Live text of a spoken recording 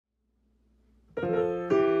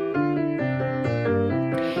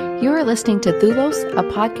You are listening to Doulos, a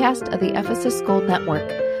podcast of the Ephesus Gold Network.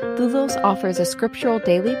 Doulos offers a scriptural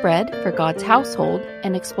daily bread for God's household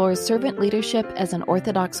and explores servant leadership as an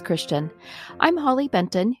Orthodox Christian. I'm Holly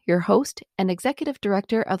Benton, your host and Executive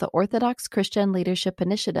Director of the Orthodox Christian Leadership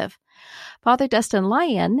Initiative. Father Dustin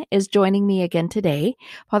Lyon is joining me again today.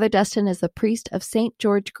 Father Dustin is the priest of St.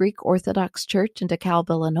 George Greek Orthodox Church in DeKalb,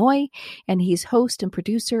 Illinois, and he's host and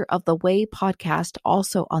producer of the Way podcast,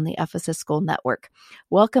 also on the Ephesus School Network.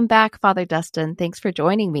 Welcome back, Father Dustin. Thanks for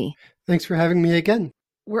joining me. Thanks for having me again.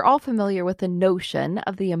 We're all familiar with the notion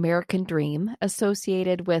of the American dream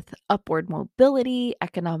associated with upward mobility,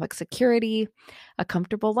 economic security, a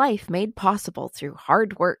comfortable life made possible through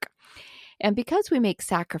hard work. And because we make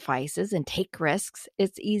sacrifices and take risks,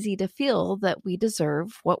 it's easy to feel that we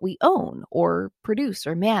deserve what we own or produce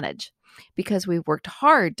or manage. Because we worked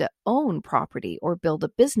hard to own property or build a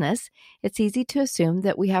business, it's easy to assume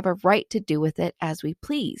that we have a right to do with it as we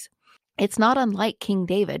please. It's not unlike King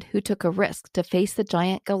David, who took a risk to face the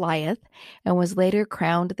giant Goliath and was later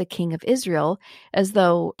crowned the king of Israel, as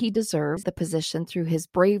though he deserved the position through his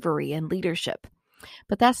bravery and leadership.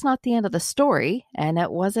 But that's not the end of the story, and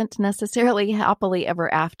it wasn't necessarily happily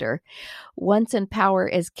ever after. Once in power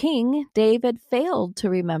as king, David failed to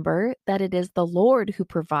remember that it is the Lord who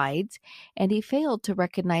provides, and he failed to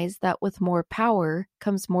recognize that with more power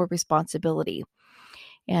comes more responsibility.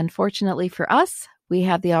 And fortunately for us, we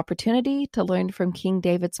have the opportunity to learn from King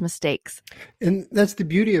David's mistakes. And that's the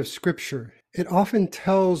beauty of Scripture. It often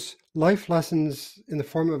tells life lessons in the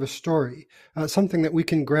form of a story, something that we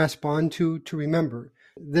can grasp onto to remember.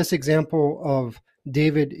 This example of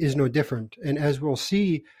David is no different. And as we'll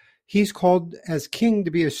see, he's called as king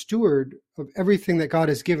to be a steward of everything that God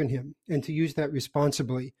has given him and to use that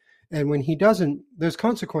responsibly. And when he doesn't, there's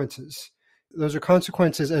consequences. Those are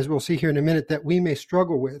consequences, as we'll see here in a minute, that we may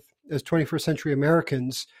struggle with as 21st century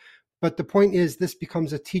Americans. But the point is, this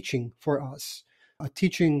becomes a teaching for us, a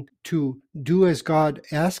teaching to do as God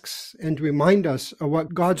asks and to remind us of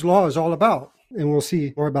what God's law is all about. And we'll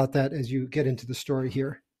see more about that as you get into the story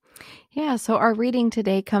here. Yeah, so our reading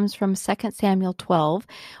today comes from 2 Samuel 12.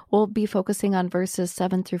 We'll be focusing on verses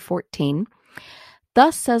 7 through 14.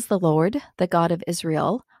 Thus says the Lord, the God of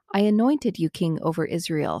Israel, I anointed you king over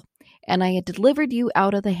Israel, and I had delivered you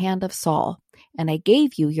out of the hand of Saul. And I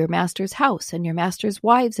gave you your master's house and your master's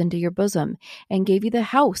wives into your bosom, and gave you the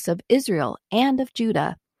house of Israel and of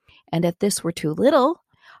Judah. And if this were too little,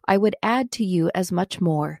 I would add to you as much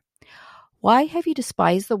more. Why have you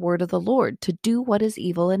despised the word of the Lord to do what is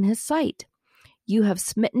evil in his sight? You have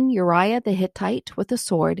smitten Uriah the Hittite with a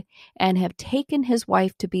sword, and have taken his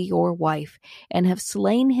wife to be your wife, and have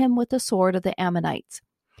slain him with the sword of the Ammonites.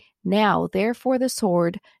 Now, therefore, the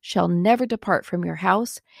sword shall never depart from your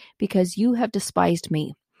house, because you have despised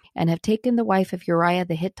me, and have taken the wife of Uriah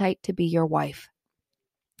the Hittite to be your wife.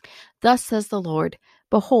 Thus says the Lord,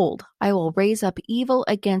 Behold, I will raise up evil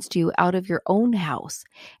against you out of your own house,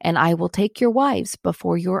 and I will take your wives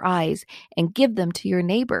before your eyes, and give them to your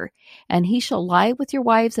neighbor, and he shall lie with your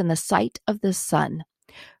wives in the sight of the sun.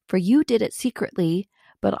 For you did it secretly,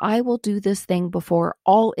 but I will do this thing before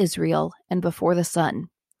all Israel and before the sun.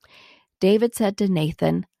 David said to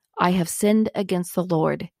Nathan, I have sinned against the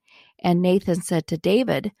Lord. And Nathan said to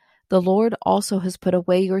David, The Lord also has put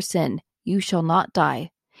away your sin. You shall not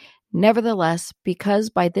die. Nevertheless,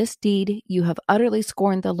 because by this deed you have utterly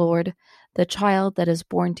scorned the Lord, the child that is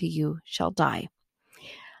born to you shall die.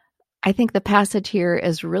 I think the passage here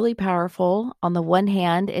is really powerful. On the one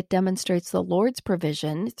hand, it demonstrates the Lord's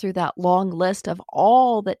provision through that long list of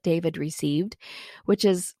all that David received, which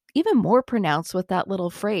is even more pronounced with that little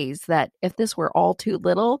phrase that if this were all too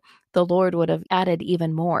little, the Lord would have added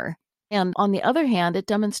even more. And on the other hand, it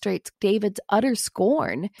demonstrates David's utter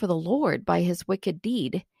scorn for the Lord by his wicked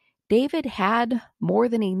deed. David had more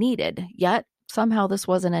than he needed, yet somehow this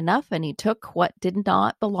wasn't enough, and he took what did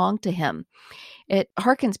not belong to him. It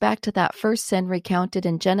harkens back to that first sin recounted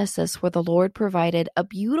in Genesis, where the Lord provided a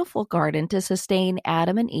beautiful garden to sustain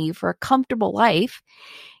Adam and Eve for a comfortable life.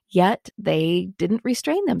 Yet they didn't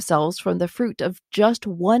restrain themselves from the fruit of just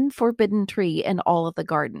one forbidden tree in all of the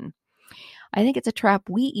garden. I think it's a trap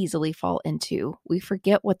we easily fall into. We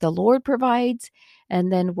forget what the Lord provides,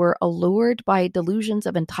 and then we're allured by delusions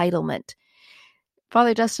of entitlement.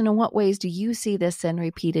 Father Dustin, in what ways do you see this sin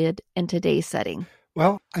repeated in today's setting?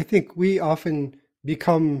 Well, I think we often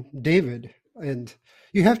become David. And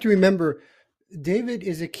you have to remember, David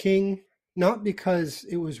is a king not because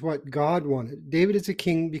it was what God wanted. David is a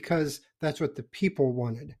king because that's what the people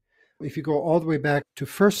wanted. If you go all the way back to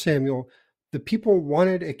 1 Samuel, the people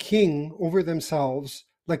wanted a king over themselves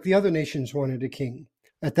like the other nations wanted a king.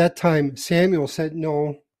 At that time, Samuel said,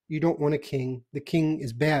 no, you don't want a king. The king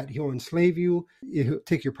is bad. He'll enslave you. He'll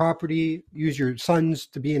take your property, use your sons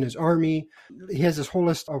to be in his army. He has this whole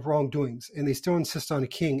list of wrongdoings, and they still insist on a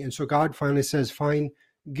king. And so God finally says, fine,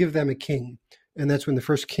 give them a king. And that's when the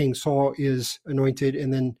first king, Saul, is anointed.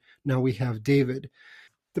 And then now we have David.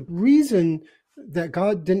 The reason that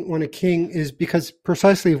God didn't want a king is because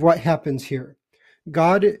precisely of what happens here.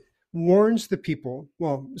 God warns the people,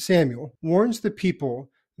 Samuel warns the people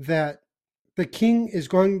that the king is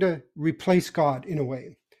going to replace God in a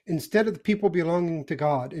way. Instead of the people belonging to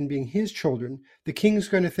God and being his children, the king's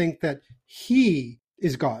going to think that he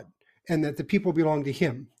is God and that the people belong to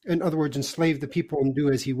him. In other words, enslave the people and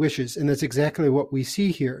do as he wishes. And that's exactly what we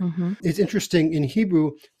see here. Mm-hmm. It's interesting, in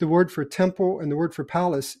Hebrew, the word for temple and the word for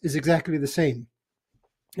palace is exactly the same.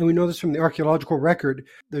 And we know this from the archaeological record.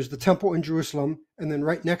 There's the temple in Jerusalem, and then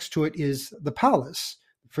right next to it is the palace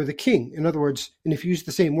for the king. In other words, and if you use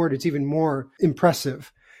the same word, it's even more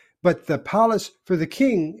impressive. But the palace for the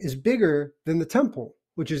king is bigger than the temple,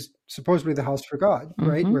 which is supposedly the house for God,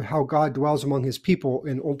 right? Where how God dwells among his people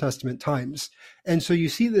in Old Testament times. And so you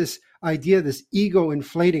see this idea, this ego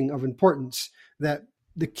inflating of importance, that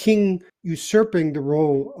the king usurping the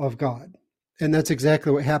role of God. And that's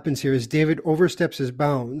exactly what happens here, is David oversteps his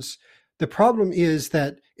bounds. The problem is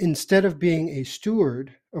that instead of being a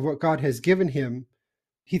steward of what God has given him,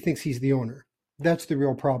 he thinks he's the owner. That's the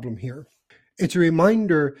real problem here. It's a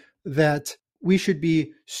reminder that we should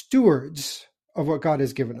be stewards of what God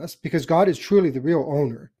has given us, because God is truly the real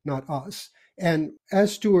owner, not us. And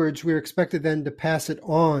as stewards, we're expected then to pass it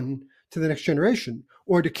on to the next generation,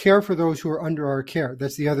 or to care for those who are under our care.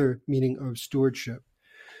 That's the other meaning of stewardship.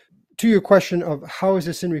 To your question of how is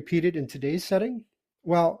this sin repeated in today's setting?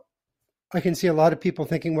 Well, I can see a lot of people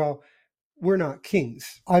thinking, well, we're not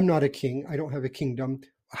kings. I'm not a king. I don't have a kingdom.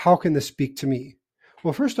 How can this speak to me?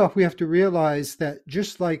 Well, first off, we have to realize that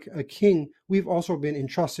just like a king, we've also been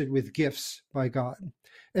entrusted with gifts by God.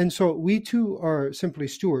 And so we too are simply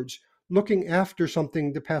stewards, looking after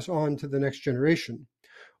something to pass on to the next generation,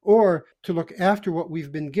 or to look after what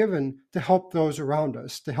we've been given to help those around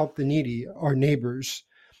us, to help the needy, our neighbors.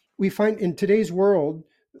 We find in today's world,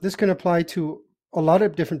 this can apply to a lot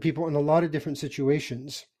of different people in a lot of different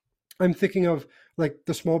situations. I'm thinking of like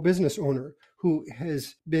the small business owner who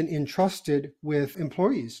has been entrusted with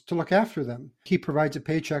employees to look after them. He provides a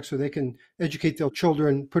paycheck so they can educate their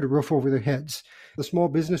children, put a roof over their heads. The small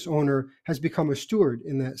business owner has become a steward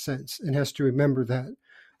in that sense and has to remember that.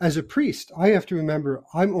 As a priest, I have to remember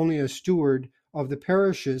I'm only a steward of the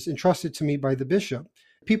parishes entrusted to me by the bishop.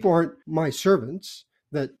 People aren't my servants,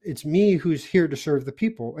 that it's me who's here to serve the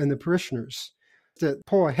people and the parishioners. To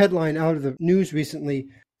pull a headline out of the news recently,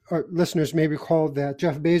 our listeners may recall that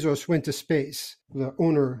Jeff Bezos went to space, the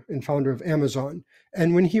owner and founder of Amazon.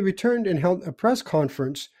 And when he returned and held a press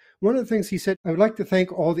conference, one of the things he said, I would like to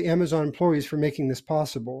thank all the Amazon employees for making this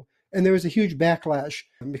possible. And there was a huge backlash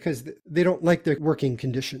because they don't like their working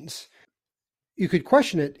conditions. You could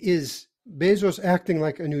question it, is Bezos acting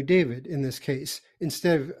like a new David in this case?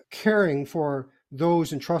 Instead of caring for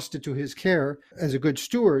those entrusted to his care as a good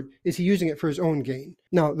steward, is he using it for his own gain?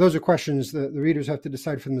 Now, those are questions that the readers have to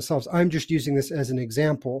decide for themselves. I'm just using this as an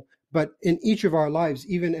example. But in each of our lives,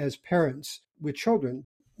 even as parents with children,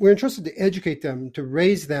 we're entrusted to educate them, to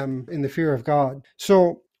raise them in the fear of God.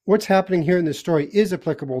 So what's happening here in this story is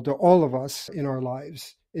applicable to all of us in our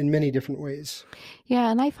lives in many different ways. Yeah,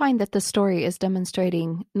 and I find that the story is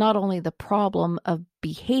demonstrating not only the problem of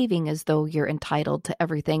behaving as though you're entitled to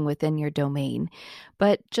everything within your domain,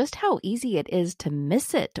 but just how easy it is to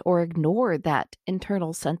miss it or ignore that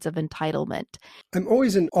internal sense of entitlement. I'm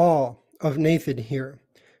always in awe of Nathan here,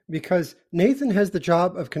 because Nathan has the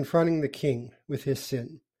job of confronting the king with his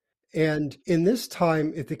sin. And in this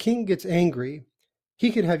time, if the king gets angry, he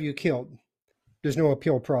could have you killed. There's no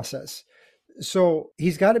appeal process. So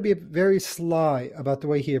he's got to be very sly about the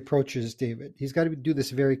way he approaches David. He's got to do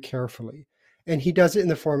this very carefully. And he does it in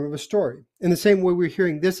the form of a story. In the same way we're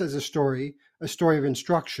hearing this as a story of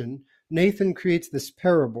instruction, Nathan creates this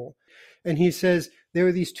parable. And he says, there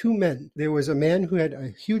were these two men. There was a man who had a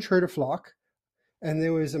huge herd of flock, and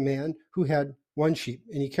there was a man who had one sheep.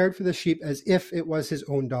 And he cared for the sheep as if it was his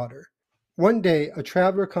own daughter. One day, a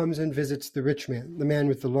traveler comes and visits the rich man, the man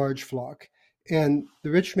with the large flock. And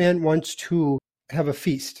the rich man wants to have a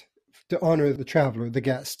feast to honor the traveler, the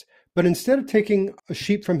guest. But instead of taking a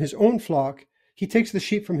sheep from his own flock, he takes the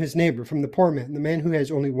sheep from his neighbor, from the poor man, the man who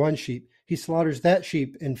has only one sheep. He slaughters that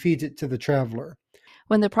sheep and feeds it to the traveler.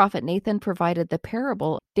 When the prophet Nathan provided the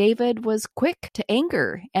parable, David was quick to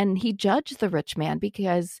anger, and he judged the rich man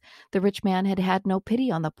because the rich man had had no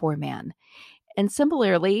pity on the poor man. And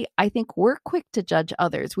similarly, I think we're quick to judge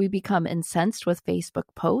others. We become incensed with Facebook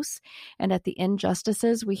posts and at the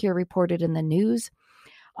injustices we hear reported in the news.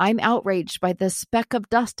 I'm outraged by the speck of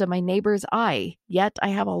dust in my neighbor's eye, yet I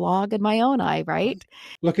have a log in my own eye, right?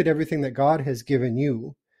 Look at everything that God has given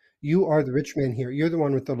you. You are the rich man here. You're the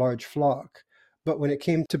one with the large flock. But when it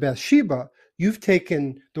came to Bathsheba, you've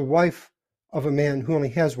taken the wife of a man who only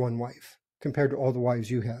has one wife compared to all the wives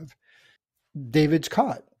you have. David's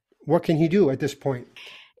caught. What can he do at this point?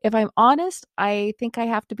 If I'm honest, I think I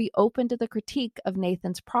have to be open to the critique of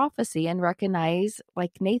Nathan's prophecy and recognize,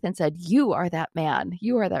 like Nathan said, you are that man.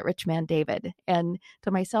 You are that rich man, David. And to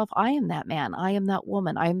myself, I am that man. I am that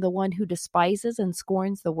woman. I am the one who despises and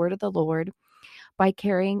scorns the word of the Lord by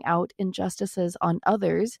carrying out injustices on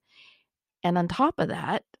others. And on top of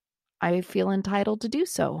that, I feel entitled to do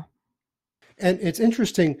so. And it's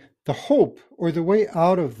interesting, the hope or the way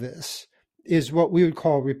out of this is what we would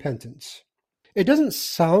call repentance. It doesn't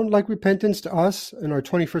sound like repentance to us in our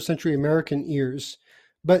 21st century American ears,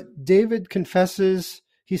 but David confesses,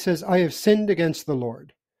 he says, I have sinned against the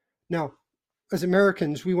Lord. Now, as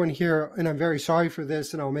Americans, we want to hear, and I'm very sorry for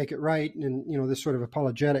this, and I'll make it right, and this sort of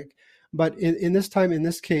apologetic. But in this time, in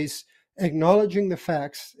this case, acknowledging the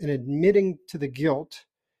facts and admitting to the guilt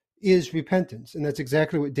is repentance. And that's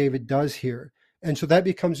exactly what David does here. And so that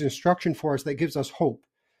becomes instruction for us that gives us hope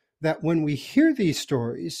that when we hear these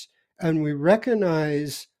stories and we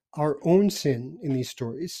recognize our own sin in these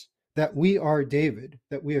stories, that we are David,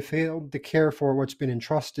 that we have failed to care for what's been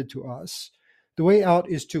entrusted to us, the way out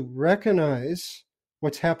is to recognize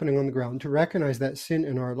what's happening on the ground, to recognize that sin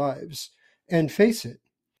in our lives and face it.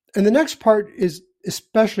 And the next part is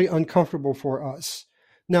especially uncomfortable for us.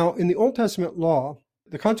 Now, in the Old Testament law,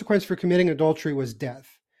 the consequence for committing adultery was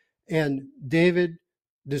death. And David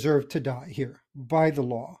deserved to die here by the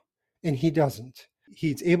law. And he doesn't.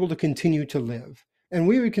 He's able to continue to live. And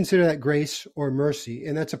we would consider that grace or mercy.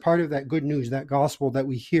 And that's a part of that good news, that gospel that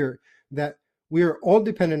we hear, that we are all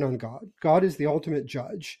dependent on God. God is the ultimate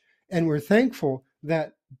judge. And we're thankful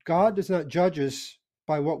that God does not judge us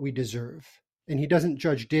by what we deserve. And he doesn't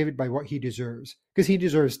judge David by what he deserves, because he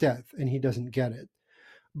deserves death and he doesn't get it.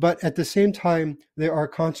 But at the same time, there are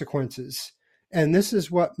consequences. And this is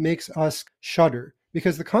what makes us shudder,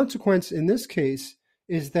 because the consequence in this case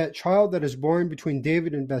is that child that is born between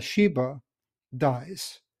David and Bathsheba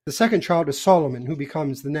dies. The second child is Solomon, who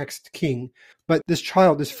becomes the next king. But this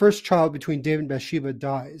first child between David and Bathsheba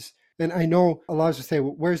dies. And I know a lot of us say,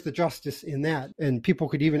 well, where's the justice in that? And people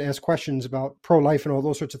could even ask questions about pro-life and all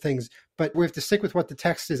those sorts of things. But we have to stick with what the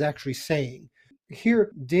text is actually saying.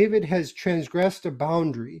 Here, David has transgressed a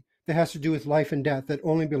boundary that has to do with life and death that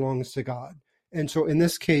only belongs to God. And so in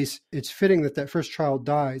this case, it's fitting that that first child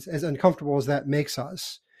dies, as uncomfortable as that makes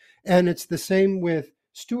us. And it's the same with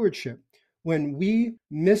stewardship. When we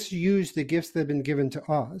misuse the gifts that have been given to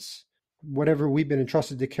us, whatever we've been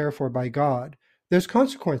entrusted to care for by God, there's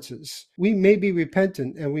consequences. We may be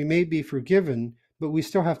repentant and we may be forgiven, but we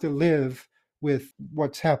still have to live with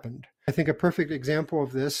what's happened. I think a perfect example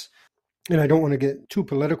of this, and I don't want to get too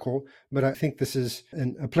political, but I think this is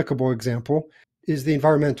an applicable example, is the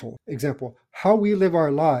environmental example. How we live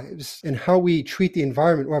our lives and how we treat the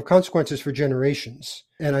environment will have consequences for generations.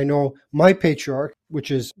 And I know my patriarch,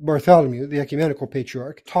 which is Bartholomew, the ecumenical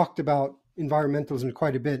patriarch, talked about environmentalism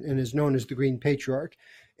quite a bit and is known as the Green Patriarch.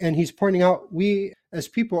 And he's pointing out we as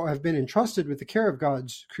people have been entrusted with the care of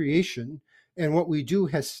God's creation, and what we do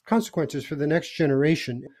has consequences for the next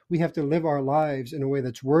generation. We have to live our lives in a way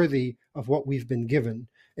that's worthy of what we've been given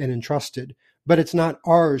and entrusted. But it's not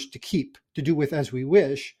ours to keep, to do with as we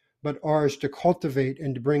wish, but ours to cultivate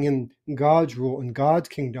and to bring in God's rule and God's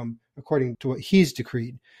kingdom according to what he's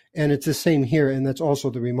decreed. And it's the same here, and that's also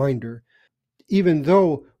the reminder. Even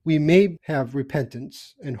though we may have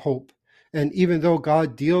repentance and hope, and even though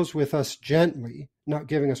God deals with us gently, not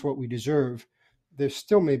giving us what we deserve, there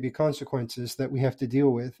still may be consequences that we have to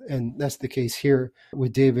deal with. And that's the case here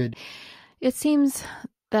with David. It seems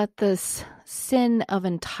that this sin of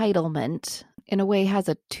entitlement, in a way, has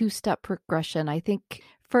a two-step progression. I think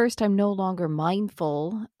first, I'm no longer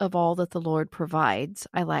mindful of all that the Lord provides.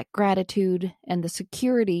 I lack gratitude and the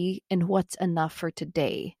security in what's enough for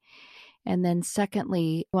today. And then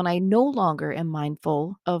secondly, when I no longer am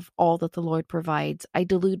mindful of all that the Lord provides, I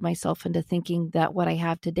delude myself into thinking that what I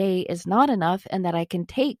have today is not enough and that I can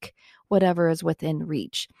take whatever is within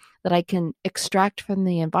reach, that I can extract from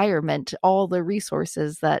the environment all the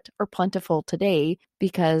resources that are plentiful today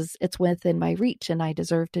because it's within my reach and I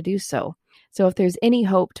deserve to do so. So if there's any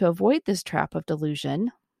hope to avoid this trap of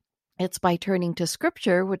delusion, it's by turning to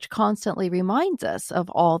Scripture, which constantly reminds us of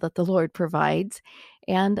all that the Lord provides,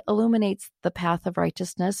 and illuminates the path of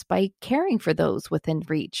righteousness by caring for those within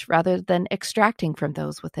reach rather than extracting from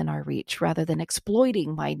those within our reach, rather than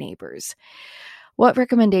exploiting my neighbors. What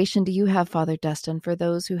recommendation do you have, Father Dustin, for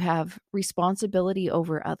those who have responsibility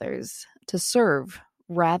over others to serve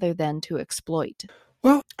rather than to exploit?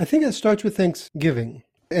 Well, I think it starts with Thanksgiving.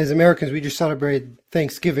 As Americans, we just celebrate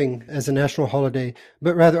Thanksgiving as a national holiday,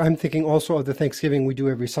 but rather I'm thinking also of the Thanksgiving we do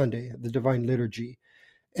every Sunday, the Divine Liturgy.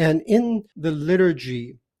 And in the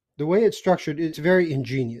liturgy, the way it's structured, it's very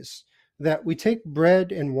ingenious, that we take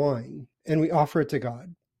bread and wine and we offer it to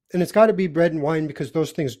God. And it's got to be bread and wine because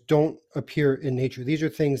those things don't appear in nature. These are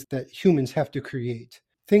things that humans have to create.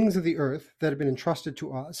 Things of the earth that have been entrusted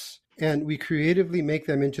to us, and we creatively make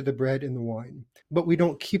them into the bread and the wine. But we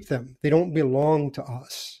don't keep them. They don't belong to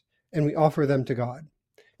us. And we offer them to God.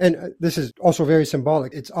 And this is also very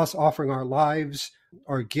symbolic. It's us offering our lives,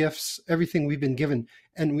 our gifts, everything we've been given,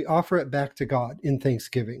 and we offer it back to God in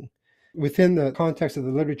thanksgiving. Within the context of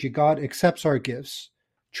the liturgy, God accepts our gifts,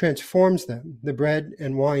 transforms them. The bread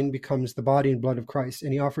and wine becomes the body and blood of Christ,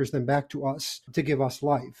 and he offers them back to us to give us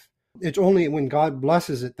life. It's only when God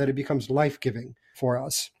blesses it that it becomes life-giving for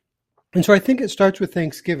us. And so I think it starts with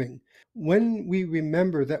thanksgiving. When we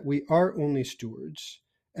remember that we are only stewards,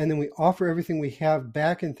 and then we offer everything we have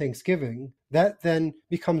back in thanksgiving, that then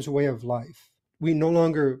becomes a way of life. We no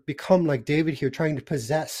longer become like David here, trying to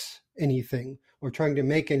possess anything or trying to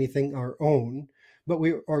make anything our own, but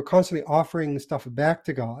we are constantly offering stuff back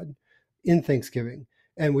to God in thanksgiving.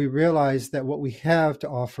 And we realize that what we have to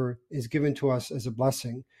offer is given to us as a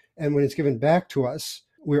blessing. And when it's given back to us,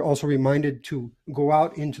 we're also reminded to go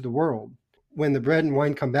out into the world. When the bread and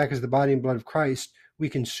wine come back as the body and blood of Christ, we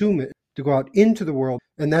consume it to go out into the world.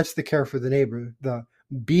 And that's the care for the neighbor, the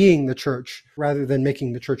being the church rather than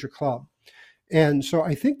making the church a club. And so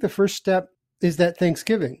I think the first step is that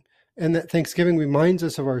thanksgiving. And that thanksgiving reminds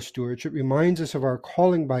us of our stewardship, reminds us of our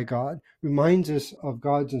calling by God, reminds us of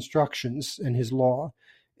God's instructions and his law.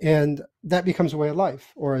 And that becomes a way of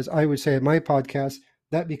life. Or as I would say at my podcast,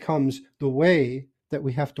 that becomes the way that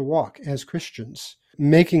we have to walk as Christians,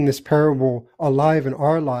 making this parable alive in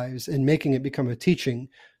our lives and making it become a teaching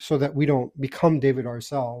so that we don't become David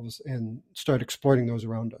ourselves and start exploiting those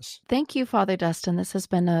around us. Thank you, Father Dustin. This has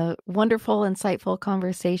been a wonderful, insightful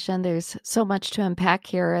conversation. There's so much to unpack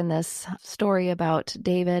here in this story about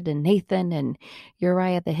David and Nathan and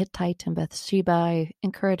Uriah the Hittite and Bathsheba. I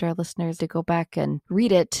encourage our listeners to go back and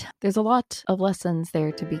read it. There's a lot of lessons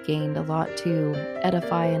there to be gained, a lot to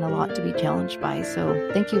edify, and a lot to be challenged by. So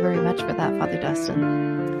thank you very much for that, Father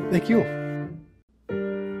Dustin. Thank you.